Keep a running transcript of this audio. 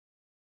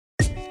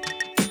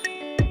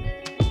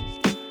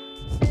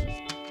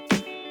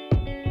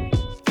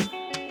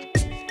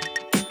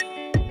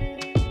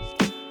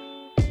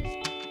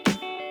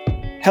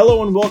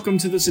Hello and welcome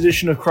to this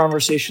edition of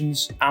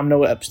Chron-versations. I'm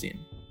Noah Epstein.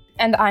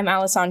 And I'm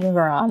Alessandra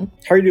Varan.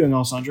 How are you doing,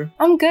 Alessandra?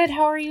 I'm good.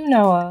 How are you,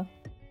 Noah?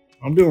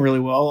 I'm doing really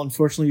well.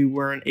 Unfortunately, we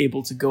weren't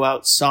able to go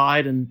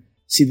outside and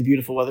see the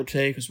beautiful weather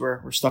today because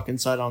we're stuck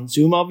inside on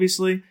Zoom,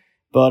 obviously.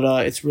 But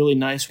it's really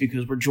nice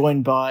because we're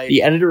joined by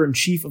the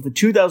editor-in-chief of the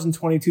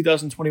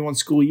 2020-2021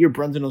 school year,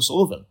 Brendan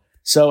O'Sullivan.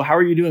 So how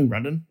are you doing,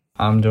 Brendan?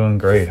 I'm doing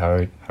great.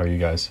 How are you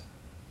guys?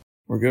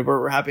 We're good.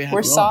 We're happy to have you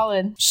on. We're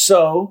solid.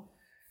 So,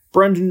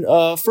 Brendan,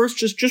 first,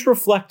 just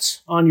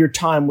reflect on your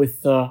time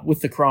with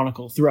the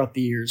Chronicle throughout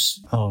the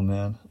years. Oh,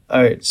 man.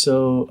 All right.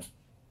 So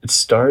it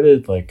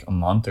started like a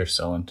month or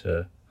so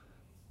into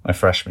my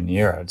freshman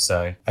year, I'd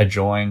say. I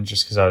joined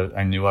just because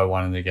I knew I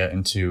wanted to get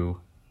into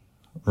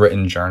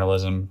written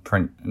journalism,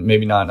 print,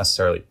 maybe not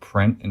necessarily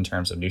print in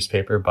terms of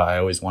newspaper, but I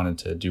always wanted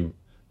to do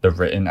the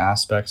written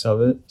aspects of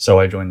it. So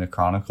I joined the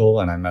Chronicle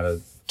and I met a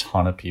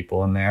ton of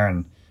people in there,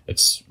 and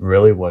it's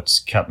really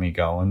what's kept me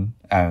going,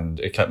 and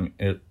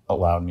it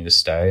allowed me to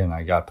stay, and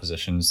I got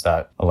positions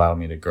that allowed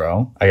me to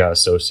grow. I got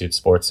associate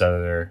sports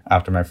editor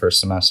after my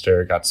first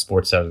semester, got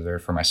sports editor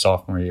for my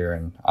sophomore year,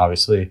 and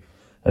obviously,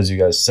 as you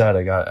guys said,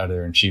 I got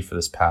editor-in-chief for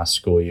this past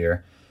school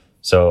year.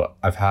 So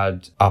I've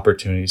had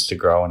opportunities to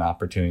grow and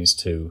opportunities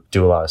to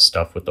do a lot of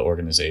stuff with the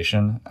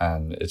organization,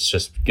 and it's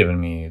just given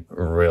me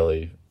a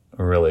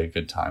really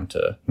good time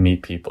to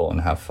meet people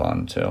and have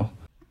fun too.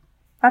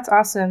 That's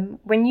awesome.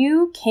 When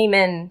you came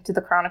in to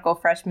the Chronicle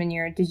freshman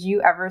year, did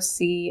you ever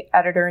see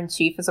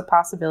editor-in-chief as a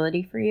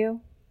possibility for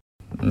you?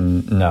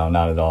 No,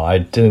 not at all. I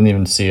didn't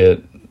even see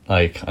it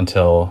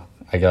until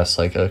I guess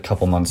a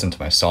couple months into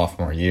my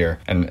sophomore year.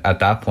 And at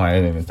that point, I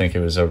didn't even think it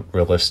was a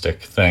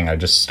realistic thing. I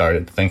just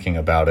started thinking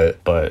about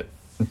it. But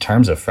in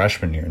terms of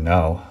freshman year,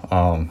 no.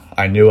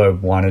 I knew I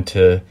wanted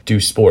to do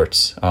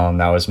sports.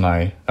 That was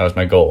my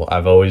goal.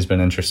 I've always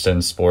been interested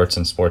in sports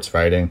and sports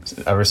writing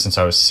ever since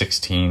I was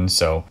 16.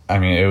 So, I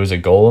mean, it was a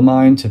goal of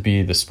mine to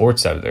be the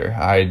sports editor.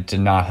 I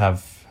did not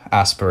have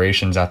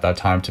aspirations at that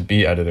time to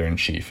be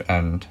editor-in-chief.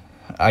 And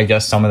I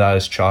guess some of that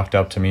is chalked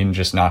up to me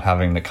just not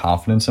having the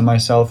confidence in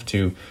myself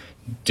to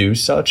do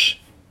such.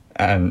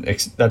 And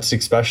that's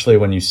especially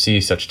when you see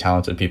such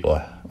talented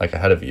people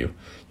ahead of you.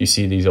 You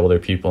see these older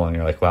people and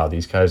you're like, wow,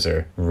 these guys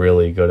are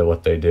really good at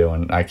what they do.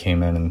 And I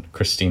came in and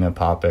Christina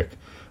Popick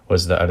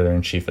was the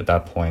editor-in-chief at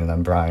that point, and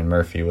then Brian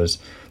Murphy was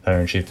the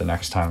editor-in-chief the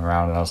next time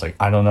around. And I was like,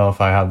 I don't know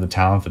if I have the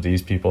talent that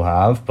these people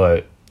have,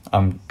 but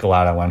I'm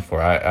glad I went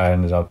for it. I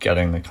ended up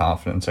getting the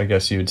confidence, I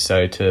guess you would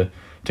say, to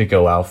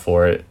go out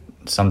for it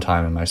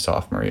sometime in my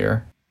sophomore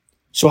year.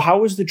 So how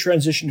was the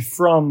transition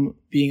from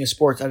being a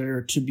sports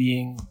editor to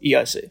being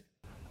EIC?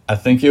 I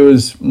think it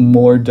was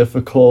more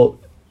difficult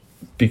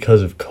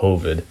because of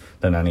COVID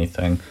than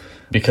anything,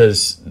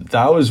 because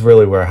that was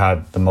really where I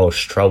had the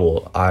most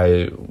trouble.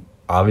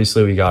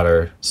 Obviously we got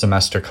our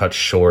semester cut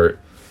short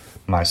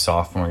my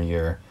sophomore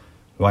year.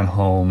 Went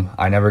home.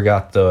 I never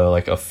got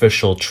the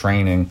official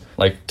training,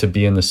 to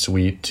be in the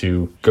suite,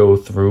 to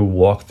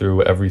walk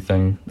through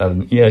everything that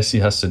an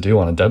EIC has to do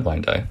on a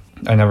deadline day.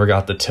 I never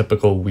got the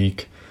typical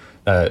week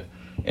that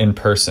in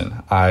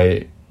person.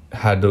 I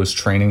had those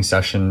training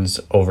sessions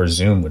over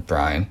Zoom with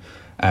Brian,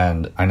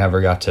 and I never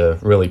got to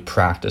really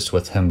practice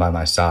with him by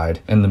my side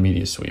in the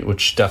media suite,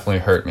 which definitely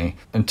hurt me.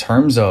 In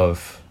terms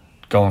of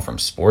going from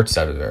sports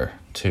editor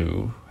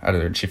to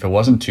editor-in-chief, it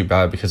wasn't too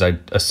bad because I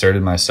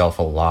asserted myself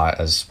a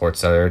lot as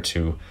sports editor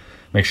to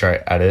make sure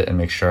I edit and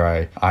make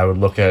sure I would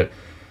look at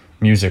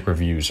music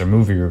reviews or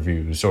movie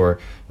reviews or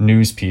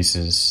news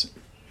pieces,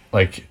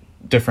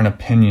 different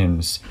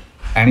opinions,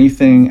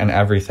 anything and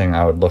everything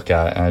I would look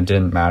at, and it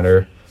didn't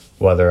matter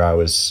whether I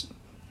was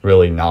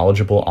really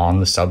knowledgeable on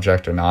the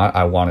subject or not.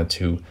 I wanted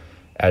to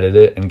edit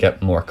it and get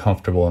more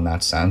comfortable in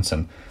that sense,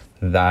 and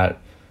that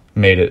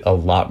made it a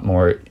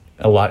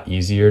lot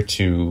easier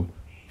to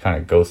kind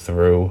of go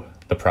through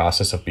the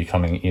process of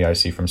becoming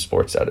EIC from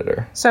sports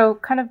editor. So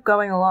kind of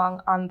going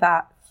along on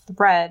that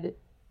thread,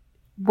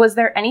 was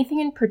there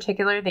anything in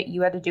particular that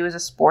you had to do as a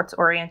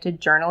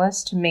sports-oriented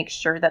journalist to make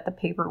sure that the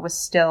paper was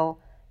still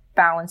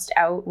balanced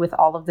out with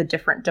all of the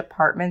different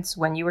departments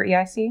when you were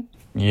EIC?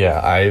 Yeah,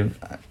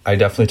 I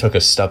definitely took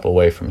a step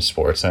away from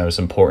sports, and it was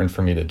important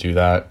for me to do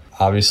that.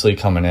 Obviously,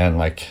 coming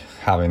in,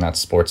 having that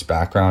sports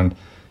background,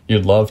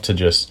 you'd love to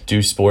just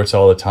do sports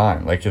all the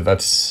time.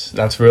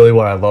 That's really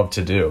what I love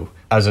to do.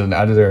 As an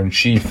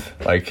editor-in-chief,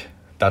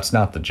 that's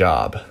not the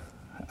job.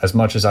 As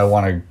much as I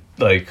want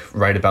to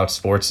write about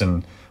sports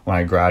and when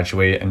I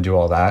graduate and do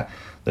all that,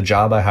 the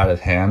job I had at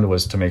hand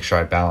was to make sure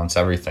I balance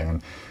everything.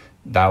 And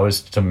that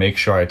was to make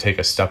sure I take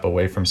a step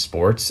away from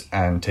sports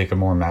and take a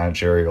more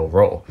managerial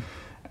role.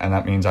 And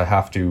that means I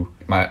have to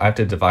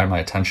divide my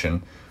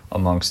attention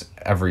amongst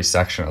every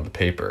section of the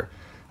paper.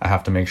 I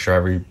have to make sure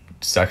every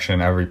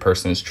section, every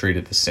person is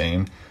treated the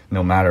same,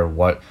 no matter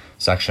what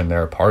section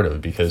they're a part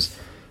of. Because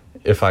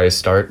if I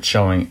start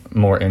showing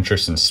more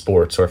interest in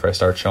sports, or if I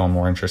start showing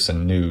more interest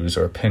in news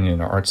or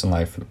opinion or arts and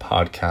life for the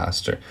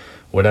podcast or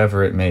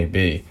whatever it may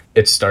be,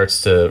 it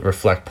starts to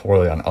reflect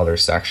poorly on other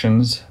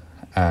sections,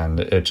 and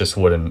it just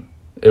wouldn't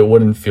it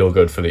wouldn't feel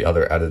good for the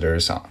other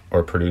editors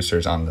or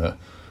producers on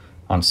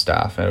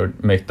staff. It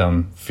would make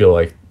them feel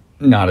like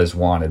not as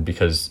wanted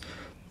because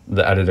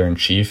the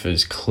editor-in-chief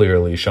is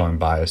clearly showing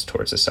bias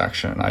towards a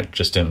section. I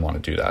just didn't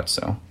want to do that.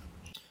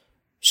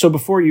 So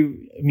before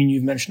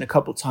you've mentioned a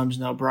couple times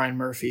now Brian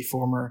Murphy,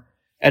 former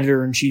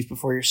editor-in-chief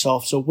before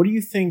yourself. So what do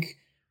you think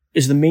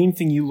is the main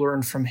thing you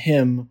learned from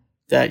him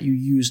that you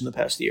use in the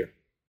past year?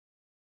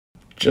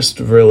 Just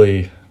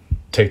really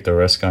take the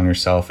risk on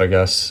yourself, I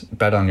guess.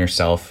 Bet on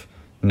yourself.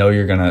 Know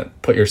you're going to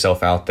put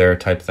yourself out there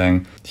type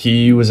thing.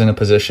 He was in a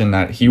position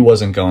that he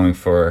wasn't going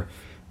for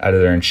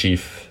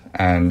editor-in-chief,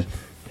 and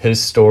his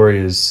story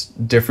is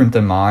different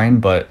than mine,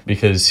 but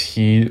because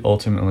he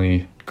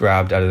ultimately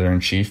grabbed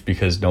editor-in-chief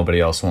because nobody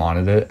else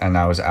wanted it, and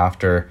that was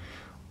after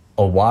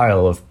a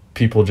while of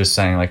people just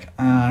saying like,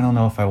 I don't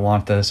know if I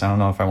want this,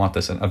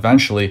 and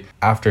eventually,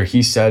 after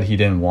he said he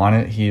didn't want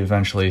it, he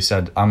eventually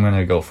said, I'm going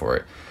to go for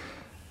it.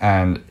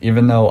 And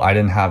even though I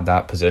didn't have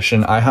that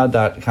position, I had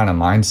that kind of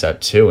mindset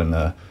too in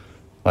the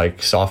early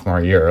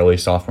sophomore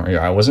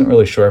year. I wasn't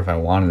really sure if I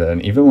wanted it.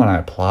 And even when I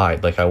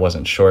applied, I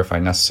wasn't sure if I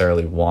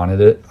necessarily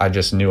wanted it. I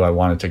just knew I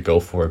wanted to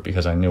go for it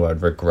because I knew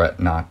I'd regret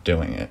not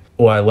doing it.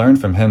 What I learned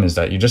from him is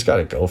that you just got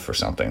to go for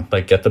something.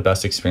 Get the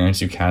best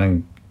experience you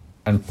can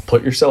and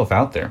put yourself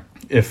out there.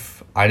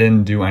 If I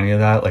didn't do any of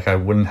that, I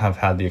wouldn't have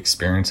had the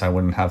experience. I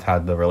wouldn't have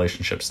had the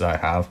relationships that I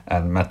have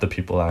and met the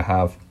people that I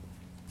have.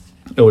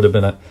 It would have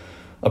been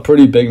a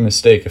pretty big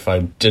mistake if I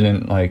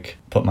didn't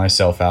put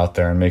myself out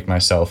there and make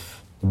myself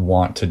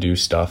want to do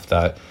stuff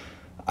that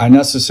I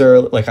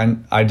necessarily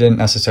I didn't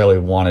necessarily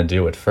want to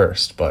do at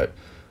first, but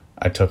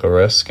I took a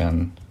risk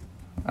and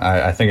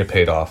I think it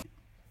paid off.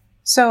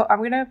 So I'm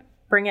going to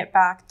bring it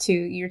back to,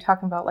 you're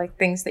talking about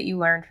things that you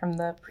learned from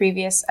the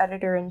previous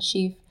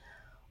editor-in-chief.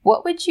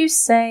 What would you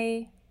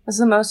say was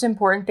the most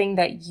important thing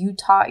that you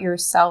taught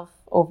yourself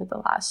over the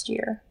last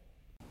year?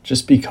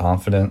 Just be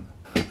confident.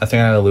 I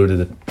think I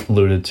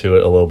alluded to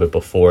it a little bit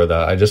before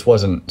that I just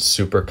wasn't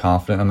super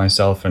confident in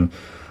myself, and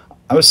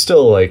I was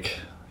still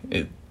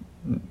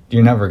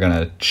you're never going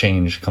to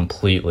change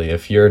completely.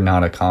 If you're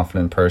not a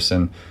confident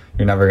person,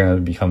 you're never going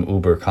to become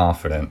uber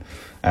confident.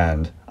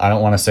 And I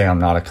don't want to say I'm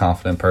not a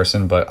confident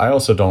person, but I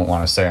also don't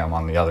want to say I'm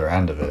on the other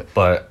end of it.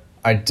 But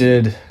I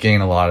did gain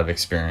a lot of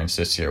experience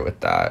this year with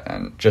that,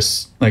 and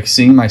just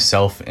seeing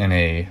myself in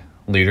a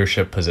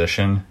leadership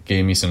position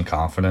gave me some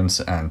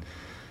confidence, and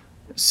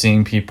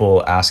seeing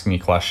people ask me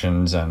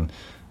questions and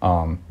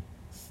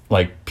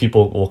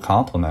people will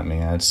compliment me,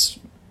 and it's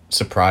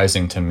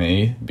surprising to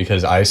me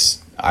because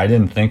I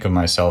didn't think of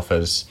myself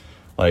as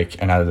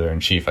an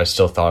editor-in-chief. I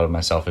still thought of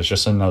myself as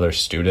just another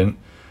student,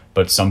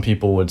 but some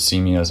people would see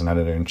me as an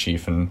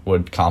editor-in-chief and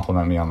would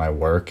compliment me on my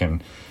work.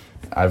 And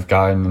I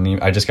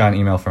just got an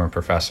email from a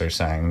professor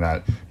saying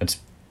that it's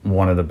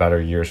one of the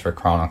better years for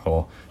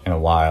Chronicle in a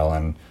while,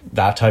 and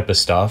that type of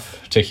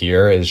stuff to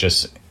hear is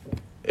just,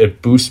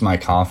 it boosts my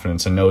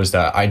confidence and knows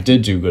that I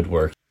did do good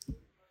work.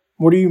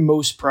 What are you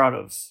most proud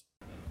of?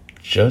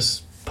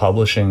 Just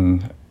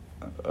publishing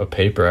a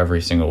paper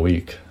every single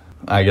week.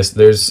 I guess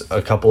there's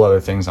a couple other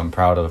things I'm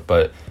proud of,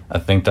 but I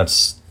think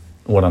that's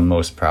what I'm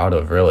most proud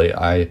of, really.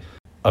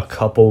 A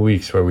couple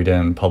weeks where we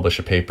didn't publish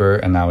a paper,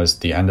 and that was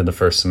the end of the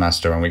first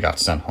semester when we got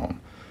sent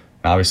home.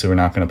 And obviously, we're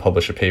not going to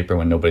publish a paper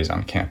when nobody's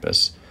on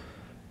campus.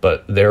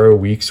 But there are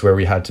weeks where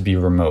we had to be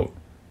remote.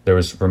 There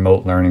was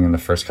remote learning in the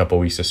first couple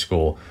weeks of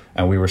school,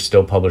 and we were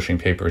still publishing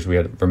papers. We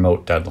had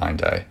remote deadline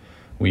day.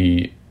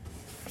 We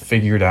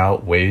figured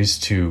out ways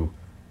to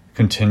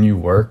continue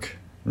work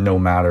no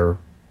matter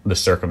the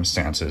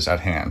circumstances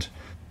at hand.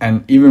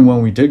 And even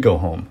when we did go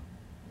home,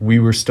 we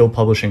were still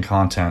publishing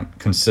content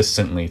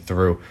consistently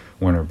through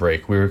winter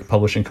break. We were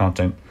publishing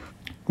content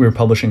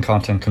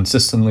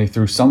consistently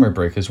through summer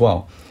break as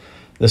well.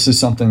 This is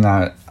something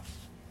that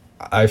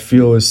I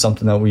feel is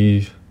something that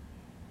we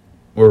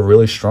were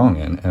really strong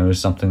in, and it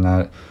was something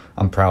that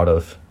I'm proud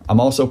of. I'm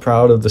also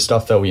proud of the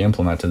stuff that we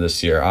implemented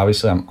this year.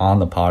 Obviously, I'm on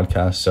the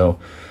podcast, so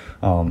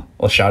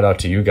well, shout out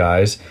to you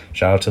guys.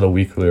 Shout out to the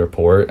weekly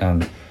report,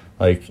 and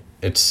I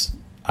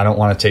don't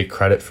want to take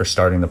credit for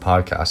starting the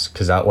podcast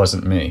because that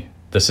wasn't me.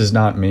 This is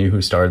not me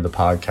who started the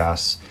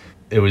podcast.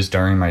 It was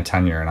during my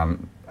tenure, and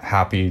I'm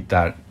happy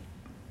that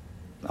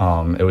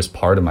it was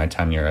part of my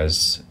tenure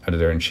as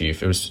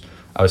editor-in-chief.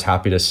 I was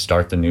happy to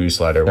start the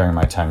newsletter during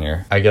my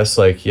tenure. I guess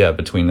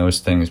between those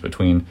things,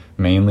 between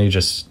mainly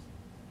just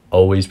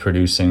always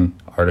producing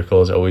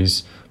articles,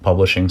 always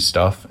publishing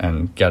stuff,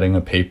 and getting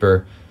a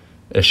paper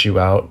issue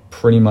out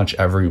pretty much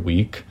every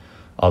week,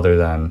 other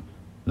than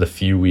the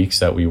few weeks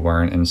that we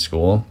weren't in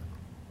school.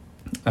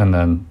 And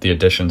then the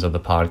additions of the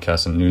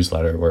podcast and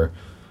newsletter were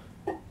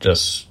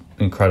just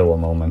incredible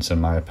moments,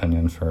 in my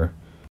opinion.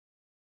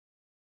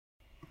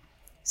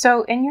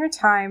 So in your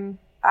time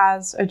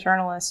as a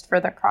journalist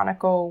for the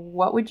Chronicle,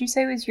 what would you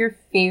say was your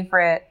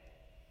favorite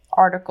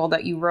article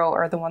that you wrote,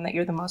 or the one that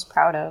you're the most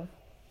proud of?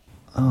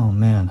 Oh,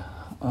 man.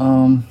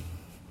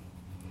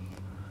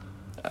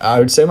 I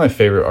would say my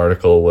favorite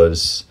article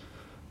was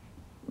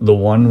the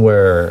one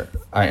where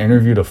I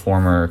interviewed a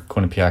former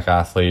Quinnipiac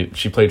athlete.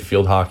 She played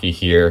field hockey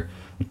here.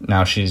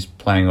 Now she's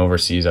playing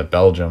overseas at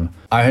Belgium.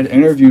 I had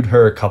interviewed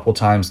her a couple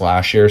times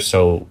last year,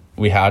 so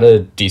we had a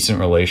decent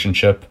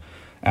relationship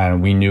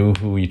and we knew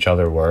who each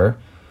other were.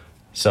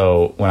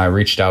 So when I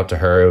reached out to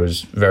her, it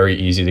was very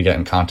easy to get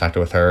in contact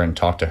with her and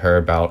talk to her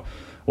about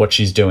what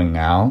she's doing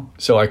now.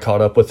 So I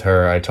caught up with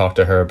her. I talked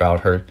to her about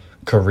her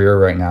career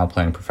right now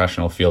playing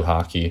professional field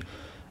hockey.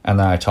 And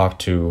then I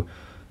talked to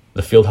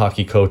the field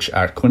hockey coach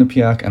at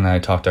Quinnipiac, and then I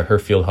talked to her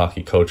field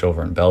hockey coach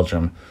over in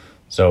Belgium.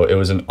 So it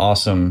was an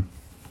awesome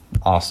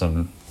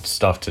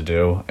stuff to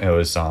do. It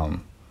was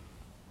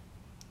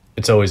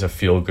it's always a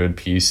feel-good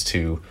piece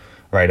to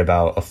write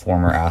about a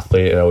former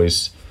athlete.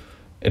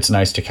 It's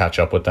nice to catch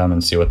up with them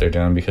and see what they're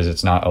doing, because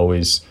it's not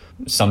always,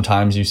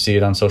 sometimes you see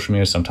it on social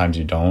media, sometimes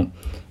you don't.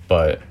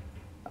 But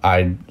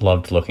I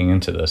loved looking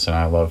into this and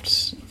I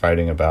loved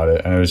writing about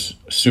it, and it was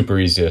super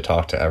easy to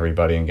talk to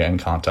everybody and get in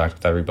contact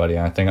with everybody.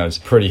 And I think I was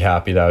pretty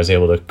happy that I was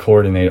able to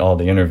coordinate all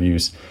the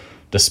interviews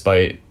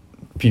despite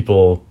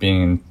people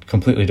being in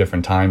completely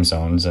different time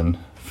zones and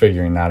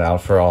figuring that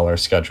out for all our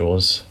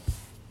schedules.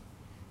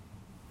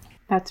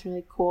 That's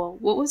really cool.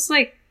 What was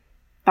like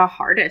the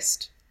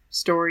hardest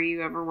story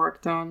you ever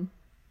worked on?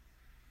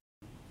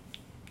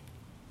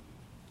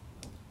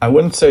 I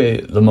wouldn't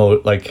say the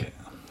most, like,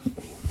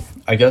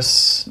 I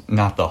guess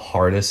not the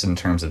hardest in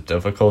terms of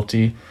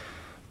difficulty,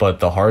 but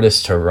the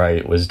hardest to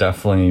write was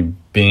definitely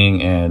being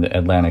in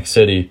Atlantic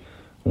City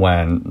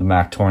when the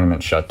MAC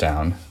tournament shut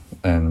down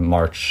in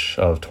March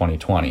of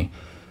 2020.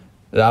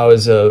 That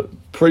was a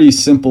pretty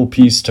simple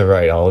piece to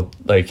write.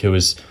 It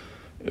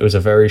was a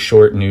very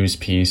short news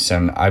piece,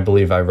 and I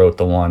believe I wrote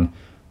the one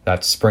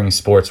that spring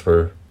sports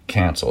were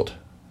canceled.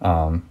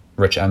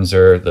 Rich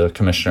Enzer, the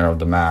commissioner of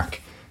the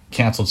MAC,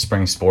 canceled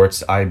spring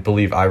sports. I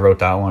believe I wrote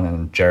that one,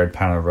 and Jared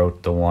Penna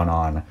wrote the one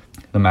on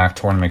the MAC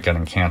tournament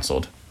getting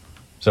canceled.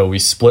 So we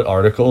split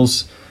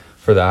articles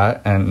for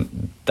that,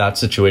 and that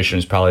situation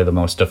is probably the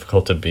most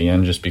difficult to be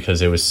in, just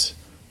because it was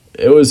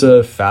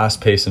a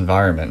fast-paced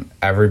environment.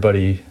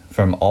 Everybody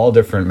from all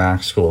different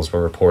MAC schools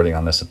were reporting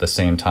on this at the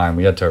same time.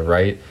 We had to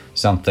write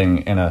something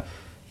in a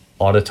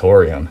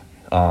auditorium,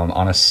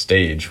 on a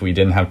stage. We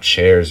didn't have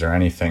chairs or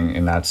anything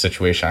in that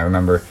situation. I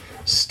remember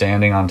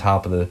standing on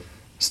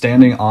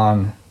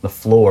the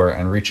floor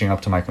and reaching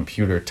up to my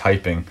computer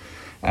typing,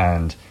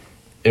 and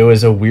it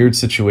was a weird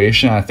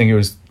situation. I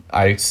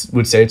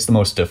would say it's the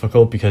most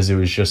difficult because it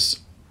was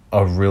just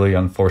a really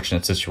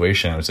unfortunate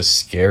situation. It was a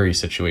scary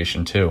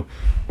situation too.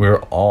 We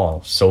were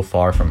all so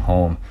far from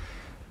home,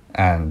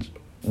 and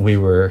we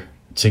were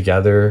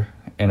together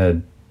in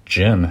a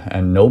gym,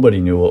 and nobody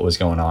knew what was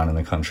going on in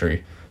the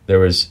country. There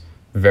was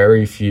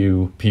very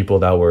few people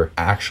that were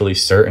actually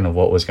certain of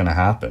what was going to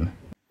happen.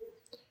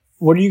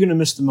 What are you going to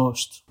miss the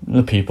most?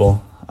 The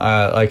people.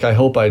 I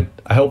hope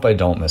I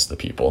don't miss the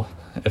people,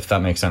 if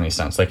that makes any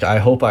sense. Like, I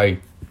hope I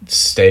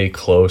stay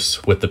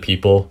close with the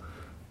people,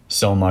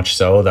 so much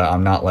so that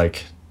I'm not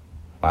like,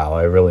 wow,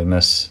 I really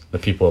miss the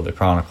people of the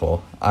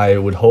Chronicle. I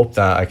would hope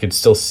that I could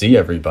still see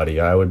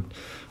everybody.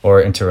 Or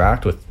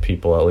interact with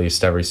people at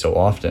least every so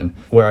often,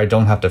 where I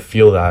don't have to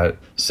feel that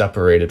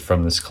separated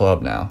from this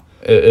club now.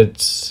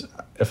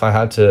 If I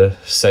had to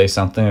say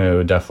something, it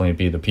would definitely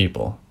be the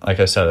people. Like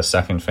I said, a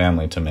second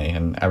family to me,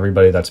 and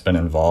everybody that's been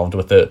involved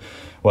with it,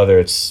 whether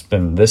it's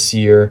been this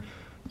year,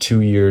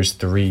 2 years,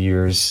 3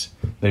 years,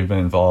 they've been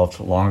involved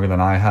longer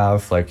than I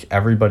have. Like,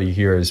 everybody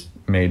here has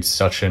made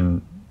such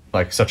a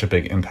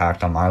big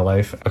impact on my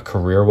life, a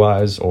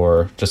career-wise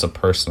or just a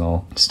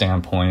personal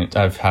standpoint.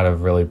 I've had a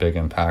really big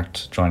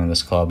impact joining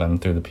this club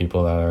and through the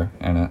people that are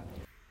in it.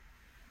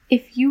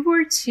 If you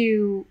were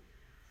to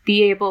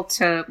be able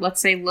to,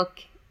 let's say, look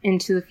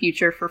into the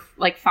future for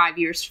like 5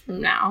 years from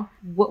now,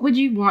 what would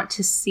you want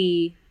to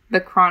see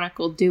the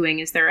Chronicle doing?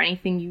 Is there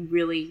anything you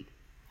really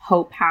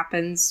hope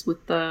happens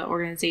with the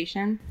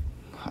organization?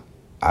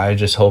 I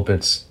just hope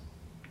it's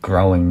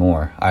growing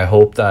more. I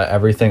hope that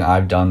everything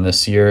I've done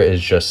this year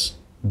is just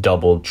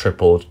doubled,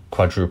 tripled,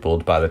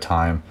 quadrupled by the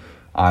time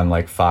I'm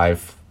like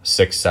 5,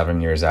 6,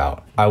 7 years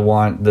out. I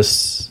want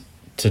this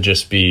to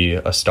just be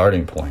a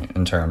starting point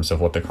in terms of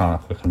what the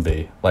Chronicle can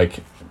be. Like,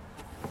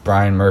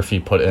 Brian Murphy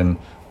put in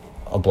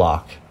a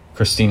block,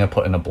 Christina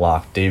put in a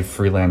block, Dave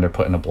Freelander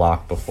put in a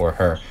block before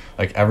her.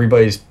 Like,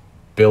 everybody's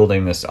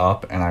building this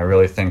up, and I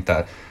really think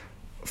that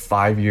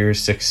 5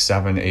 years, 6,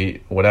 7,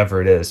 8,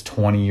 whatever it is,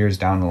 20 years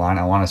down the line,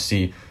 I want to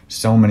see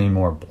so many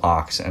more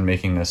blocks and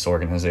making this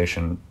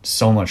organization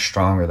so much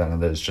stronger than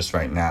it is just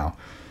right now.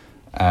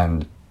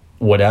 And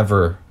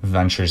whatever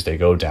ventures they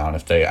go down,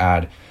 if they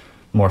add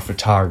more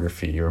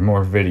photography or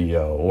more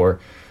video, or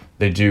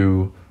they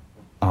do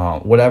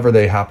whatever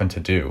they happen to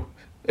do,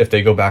 if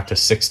they go back to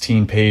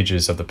 16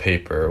 pages of the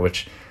paper,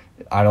 which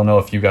I don't know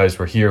if you guys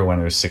were here when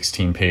it was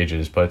 16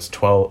 pages, but it's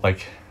 12,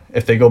 like,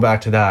 if they go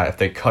back to that, if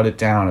they cut it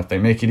down, if they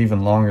make it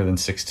even longer than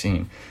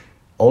 16,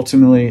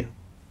 ultimately,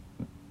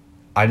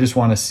 I just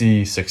want to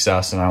see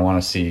success, and I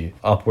want to see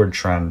upward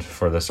trend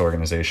for this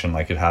organization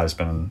like it has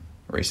been in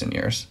recent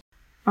years.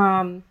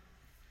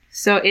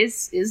 So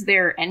is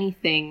there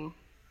anything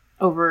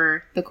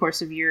over the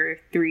course of your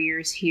 3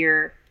 years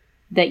here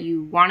that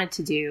you wanted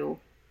to do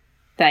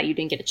that you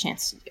didn't get a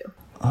chance to do?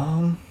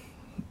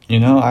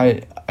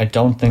 I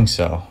don't think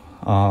so.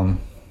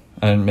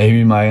 And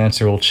maybe my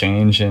answer will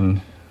change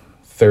in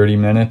 30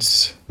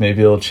 minutes.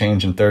 Maybe it'll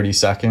change in 30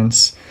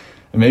 seconds.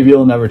 And maybe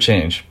it'll never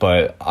change.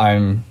 But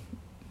I'm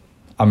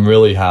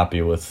really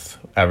happy with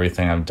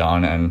everything I've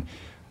done. And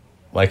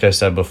like I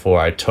said before,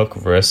 I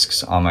took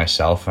risks on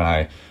myself and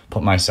I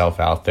put myself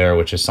out there,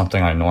 which is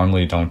something I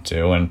normally don't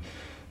do. And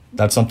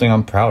that's something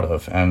I'm proud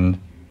of. And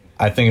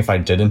I think if I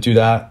didn't do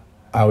that,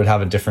 I would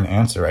have a different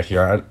answer right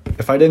here.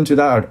 If I didn't do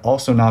that, I would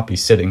also not be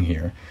sitting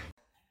here.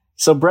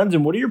 So,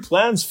 Brendan, what are your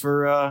plans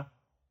for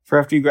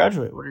after you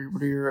graduate? What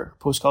are your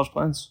post-college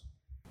plans?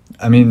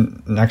 I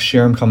mean, next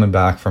year I'm coming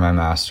back for my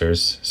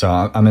master's. So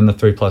I'm in the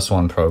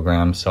 3+1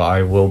 program. So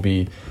I will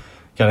be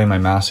getting my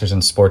master's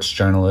in sports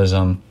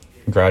journalism,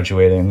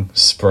 graduating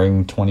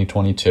spring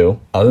 2022.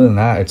 Other than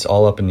that, it's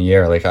all up in the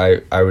air. Like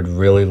I would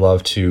really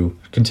love to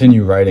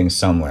continue writing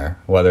somewhere,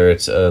 whether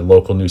it's a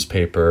local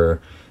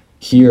newspaper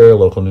here, a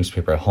local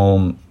newspaper at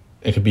home.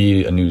 It could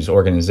be a news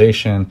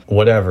organization,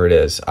 whatever it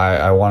is.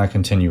 I want to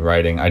continue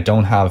writing. I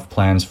don't have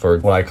plans for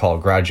what I call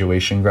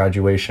graduation,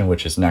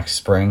 which is next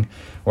spring,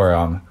 where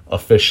I'm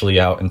officially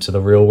out into the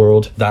real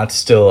world. That's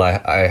still,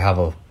 I have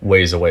a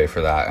ways away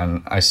for that.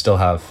 And I still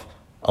have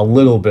a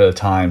little bit of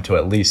time to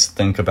at least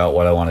think about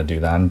what I want to do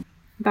then.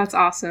 That's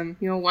awesome.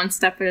 One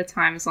step at a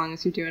time, as long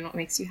as you're doing what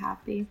makes you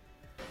happy.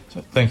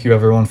 So thank you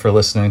everyone for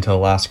listening to the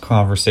last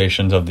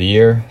Chron-versations of the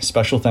year.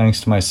 Special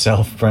thanks to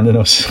myself, Brendan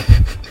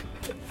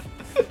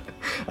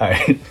All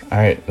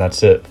right,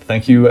 that's it.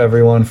 Thank you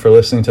everyone for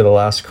listening to the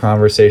last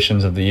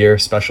Chron-versations of the year.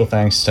 Special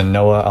thanks to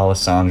Noah,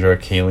 Alessandra,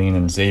 Kayleen,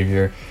 and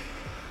Xavier.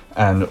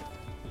 And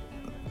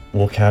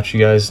we'll catch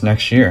you guys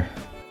next year.